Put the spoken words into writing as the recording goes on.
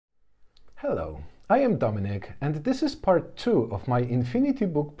Hello, I am Dominic and this is part 2 of my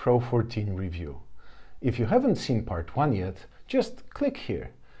InfinityBook Pro 14 review. If you haven't seen part 1 yet, just click here.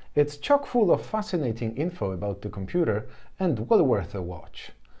 It's chock full of fascinating info about the computer and well worth a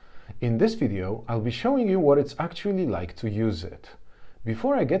watch. In this video, I'll be showing you what it's actually like to use it.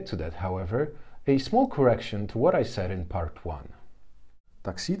 Before I get to that, however, a small correction to what I said in part 1.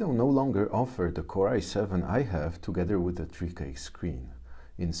 Tuxedo no longer offers the Core i7 I have together with a 3K screen.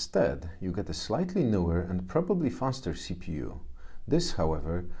 Instead, you get a slightly newer and probably faster CPU. This,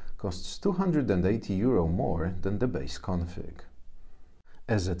 however, costs €280 more than the base config.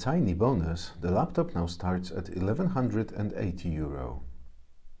 As a tiny bonus, the laptop now starts at €1,180.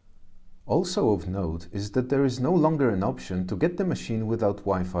 Also of note is that there is no longer an option to get the machine without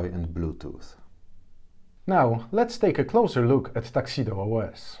Wi-Fi and Bluetooth. Now, let's take a closer look at Tuxedo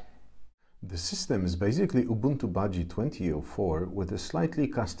OS. The system is basically Ubuntu Budgie 2004 with a slightly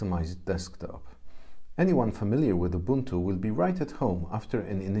customized desktop. Anyone familiar with Ubuntu will be right at home after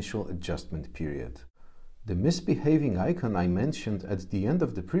an initial adjustment period. The misbehaving icon I mentioned at the end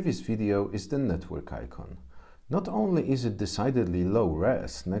of the previous video is the network icon. Not only is it decidedly low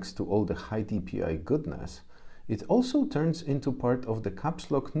res next to all the high DPI goodness, it also turns into part of the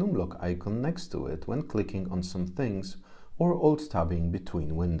caps lock numlock icon next to it when clicking on some things or alt-tabbing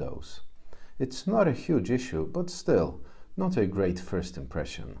between windows. It's not a huge issue, but still, not a great first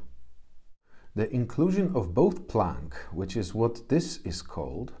impression. The inclusion of both plank, which is what this is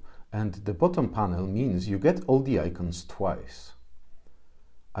called, and the bottom panel means you get all the icons twice.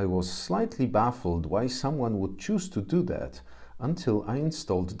 I was slightly baffled why someone would choose to do that until I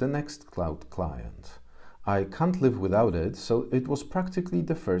installed the Nextcloud client. I can't live without it, so it was practically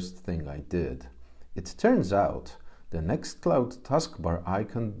the first thing I did. It turns out the Nextcloud taskbar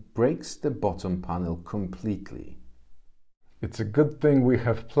icon breaks the bottom panel completely. It's a good thing we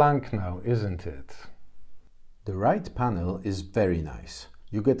have plank now, isn't it? The right panel is very nice.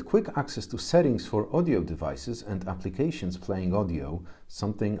 You get quick access to settings for audio devices and applications playing audio,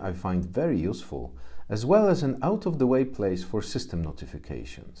 something I find very useful, as well as an out-of-the-way place for system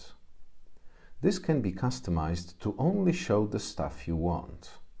notifications. This can be customized to only show the stuff you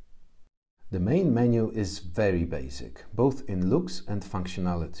want. The main menu is very basic, both in looks and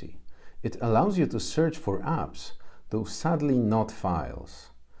functionality. It allows you to search for apps, though sadly not files.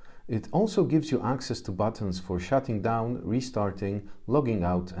 It also gives you access to buttons for shutting down, restarting, logging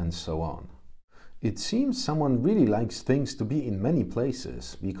out, and so on. It seems someone really likes things to be in many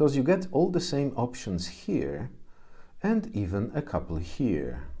places, because you get all the same options here, and even a couple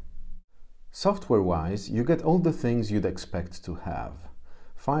here. Software-wise, you get all the things you'd expect to have.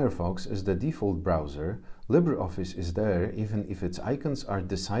 Firefox is the default browser, LibreOffice is there even if its icons are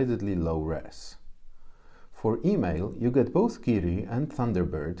decidedly low res. For email, you get both Kiri and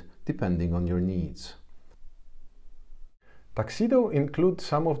Thunderbird, depending on your needs. Tuxedo includes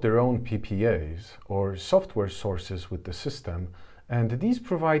some of their own PPAs, or software sources with the system, and these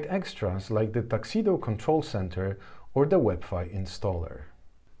provide extras like the Tuxedo Control Center or the WebFi installer.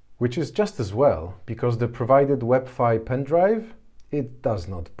 Which is just as well, because the provided WebFi pendrive, it does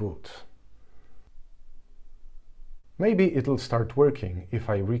not boot. Maybe it'll start working if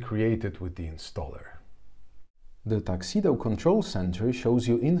I recreate it with the installer. The Tuxedo Control Center shows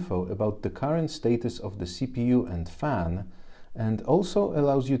you info about the current status of the CPU and fan, and also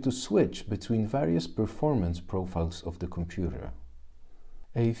allows you to switch between various performance profiles of the computer.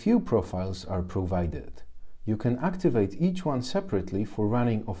 A few profiles are provided. You can activate each one separately for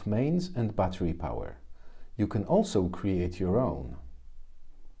running off mains and battery power. You can also create your own.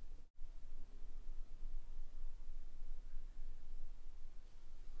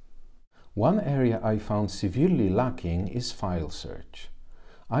 One area I found severely lacking is file search.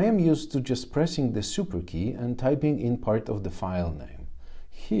 I am used to just pressing the super key and typing in part of the file name.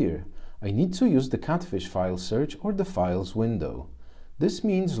 Here, I need to use the Catfish file search or the Files window. This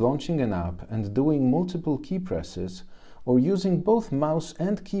means launching an app and doing multiple key presses, or using both mouse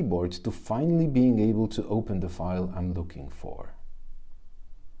and keyboard to finally being able to open the file I'm looking for.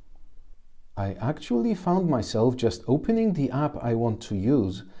 I actually found myself just opening the app I want to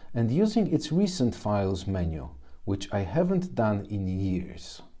use and using its recent files menu, which I haven't done in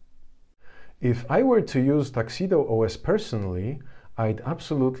years. If I were to use Tuxedo OS personally, I'd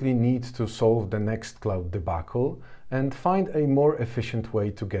absolutely need to solve the Nextcloud debacle and find a more efficient way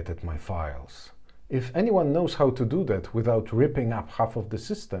to get at my files. If anyone knows how to do that without ripping up half of the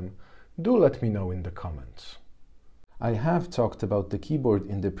system, do let me know in the comments. I have talked about the keyboard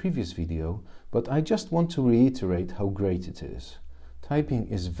in the previous video, but I just want to reiterate how great it is. Typing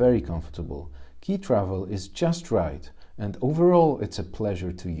is very comfortable, key travel is just right, and overall it's a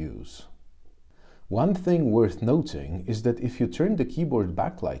pleasure to use. One thing worth noting is that if you turn the keyboard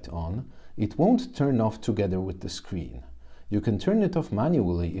backlight on, it won't turn off together with the screen. You can turn it off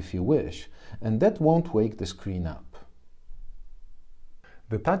manually if you wish, and that won't wake the screen up.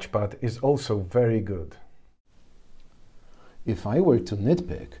 The touchpad is also very good. If I were to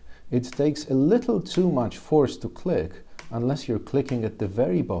nitpick, it takes a little too much force to click unless you're clicking at the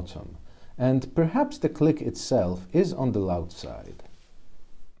very bottom, and perhaps the click itself is on the loud side.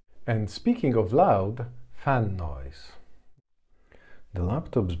 And speaking of loud, fan noise. The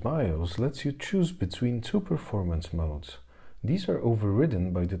laptop's BIOS lets you choose between two performance modes. These are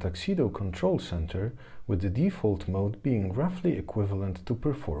overridden by the Tuxedo Control Center, with the default mode being roughly equivalent to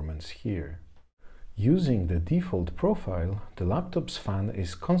performance here. Using the default profile, the laptop's fan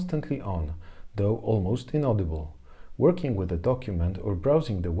is constantly on, though almost inaudible. Working with a document or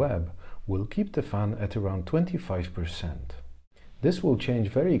browsing the web will keep the fan at around 25%. This will change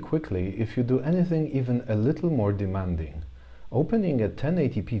very quickly if you do anything even a little more demanding. Opening a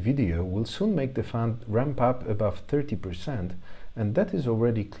 1080p video will soon make the fan ramp up above 30%, and that is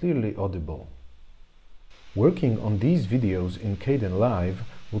already clearly audible. Working on these videos in Kdenlive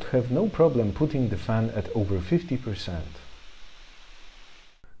would have no problem putting the fan at over 50%.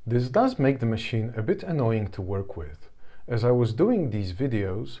 This does make the machine a bit annoying to work with. As I was doing these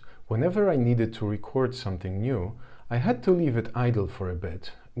videos, whenever I needed to record something new, I had to leave it idle for a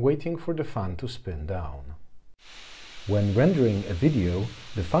bit, waiting for the fan to spin down. When rendering a video,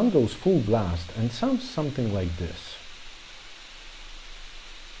 the fan goes full blast and sounds something like this.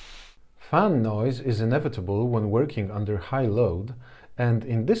 Fan noise is inevitable when working under high load, and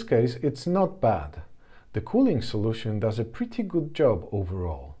in this case it's not bad. The cooling solution does a pretty good job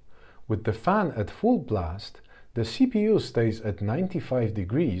overall. With the fan at full blast, the CPU stays at 95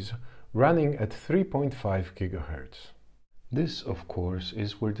 degrees, running at 3.5 GHz. This, of course,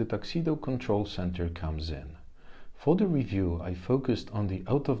 is where the Tuxedo Control Center comes in. For the review, I focused on the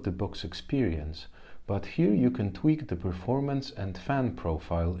out-of-the-box experience, but here you can tweak the performance and fan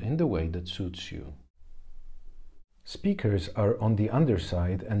profile in the way that suits you. Speakers are on the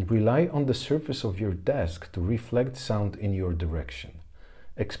underside and rely on the surface of your desk to reflect sound in your direction.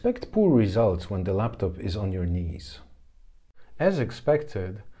 Expect poor results when the laptop is on your knees. As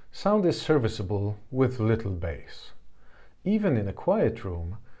expected, sound is serviceable with little bass. Even in a quiet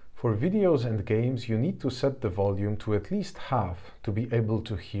room, for videos and games you need to set the volume to at least half to be able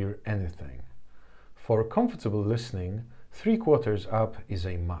to hear anything. For comfortable listening, 3/4 up is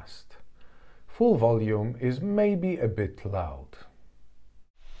a must. Full volume is maybe a bit loud.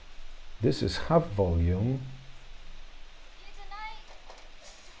 This is half volume.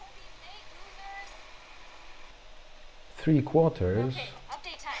 3/4. Okay,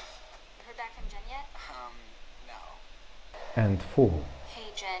 update time. Heard back from Jen yet? No. And full. Hey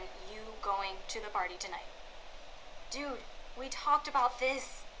Jen, you going to the party tonight? Dude, we talked about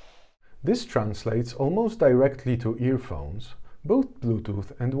this. This translates almost directly to earphones, both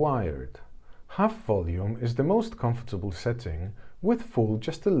Bluetooth and wired. Half volume is the most comfortable setting, with full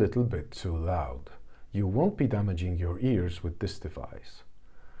just a little bit too loud. You won't be damaging your ears with this device.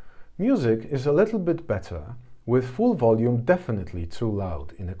 Music is a little bit better, with full volume definitely too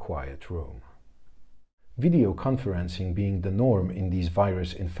loud in a quiet room. Video conferencing being the norm in these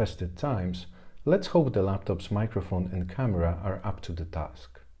virus-infested times, let's hope the laptop's microphone and camera are up to the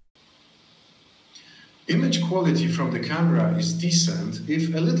task. Image quality from the camera is decent,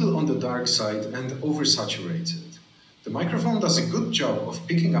 if a little on the dark side and oversaturated. The microphone does a good job of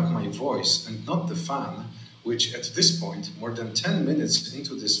picking up my voice and not the fan, which at this point, more than 10 minutes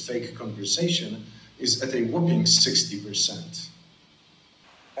into this fake conversation, is at a whopping 60%.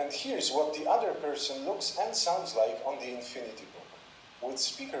 And here's what the other person looks and sounds like on the InfinityBook. With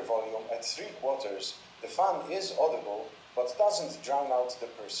speaker volume at 3/4, the fan is audible, but doesn't drown out the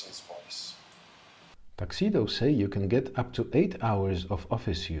person's voice. Tuxedo say you can get up to 8 hours of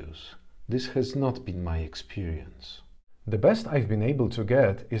office use. This has not been my experience. The best I've been able to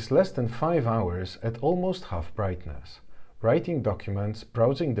get is less than 5 hours at almost half brightness. Writing documents,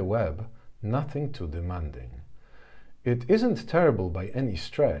 browsing the web, nothing too demanding. It isn't terrible by any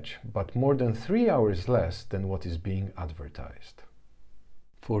stretch, but more than 3 hours less than what is being advertised.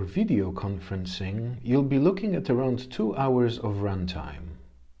 For video conferencing, you'll be looking at around 2 hours of runtime.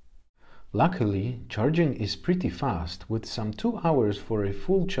 Luckily, charging is pretty fast, with some 2 hours for a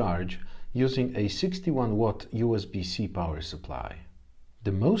full charge using a 61-watt USB-C power supply.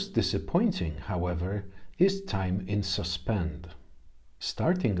 The most disappointing, however, is time in suspend.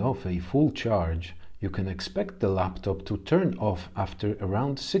 Starting off a full charge, you can expect the laptop to turn off after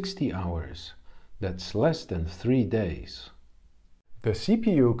around 60 hours. That's less than 3 days. The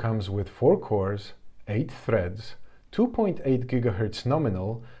CPU comes with 4 cores, 8 threads, 2.8 GHz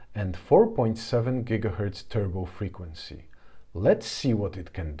nominal and 4.7 GHz turbo frequency. Let's see what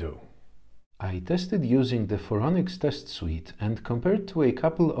it can do. I tested using the Phoronix test suite and compared to a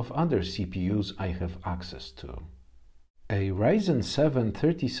couple of other CPUs I have access to. A Ryzen 7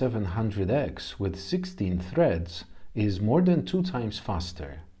 3700X with 16 threads is more than 2 times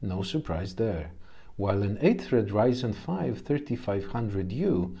faster, no surprise there, while an 8-thread Ryzen 5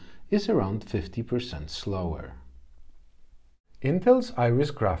 3500U is around 50% slower. Intel's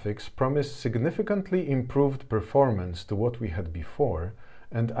Iris graphics promised significantly improved performance to what we had before,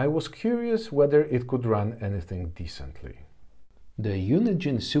 and I was curious whether it could run anything decently. The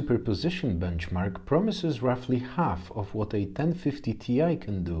Unigine superposition benchmark promises roughly half of what a 1050 Ti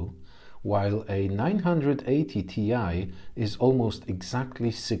can do, while a 980 Ti is almost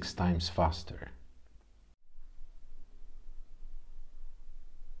exactly 6 times faster.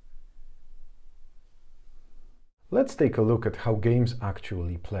 Let's take a look at how games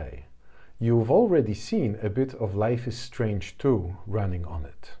actually play. You've already seen a bit of Life is Strange 2 running on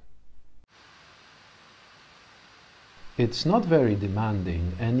it. It's not very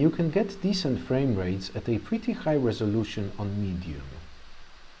demanding, and you can get decent frame rates at a pretty high resolution on medium.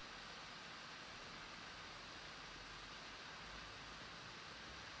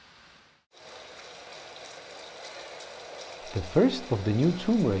 The first of the new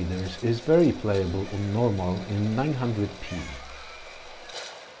Tomb Raiders is very playable on normal in 900p.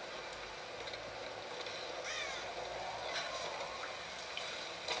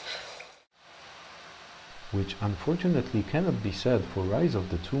 Which unfortunately cannot be said for Rise of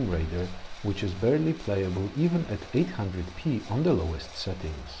the Tomb Raider, which is barely playable even at 800p on the lowest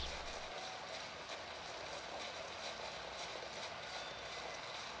settings.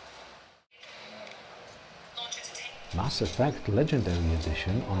 Mass Effect Legendary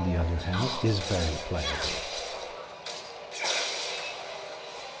Edition, on the other hand, is very playable.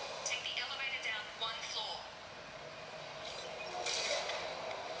 Take the elevator down 1 floor.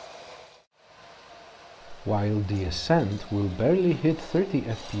 While The Ascent will barely hit 30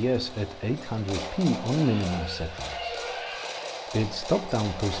 FPS at 800p on minimum settings. Its top-down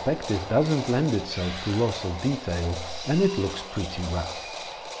perspective doesn't lend itself to loss of detail, and it looks pretty rough.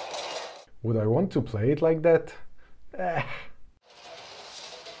 Would I want to play it like that?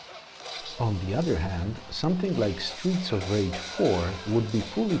 On the other hand, something like Streets of Rage 4 would be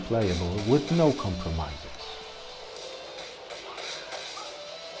fully playable with no compromises.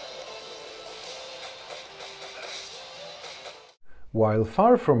 While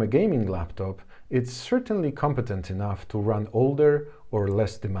far from a gaming laptop, it's certainly competent enough to run older or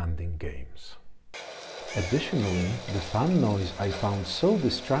less demanding games. Additionally, the fan noise I found so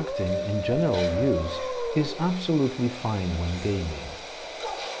distracting in general use is absolutely fine when gaming.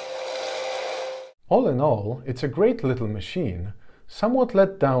 All in all, it's a great little machine, somewhat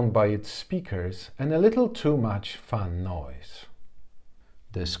let down by its speakers and a little too much fan noise.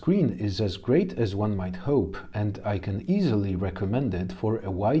 The screen is as great as one might hope, and I can easily recommend it for a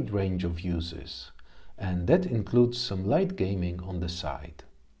wide range of uses, and that includes some light gaming on the side.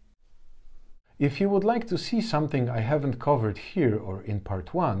 If you would like to see something I haven't covered here or in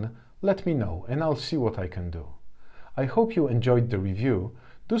part 1, let me know and I'll see what I can do. I hope you enjoyed the review.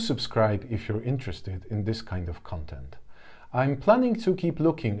 Do subscribe if you're interested in this kind of content. I'm planning to keep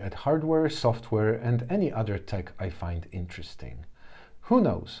looking at hardware, software, and any other tech I find interesting. Who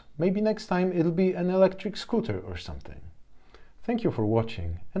knows, maybe next time it'll be an electric scooter or something. Thank you for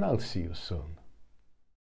watching, and I'll see you soon.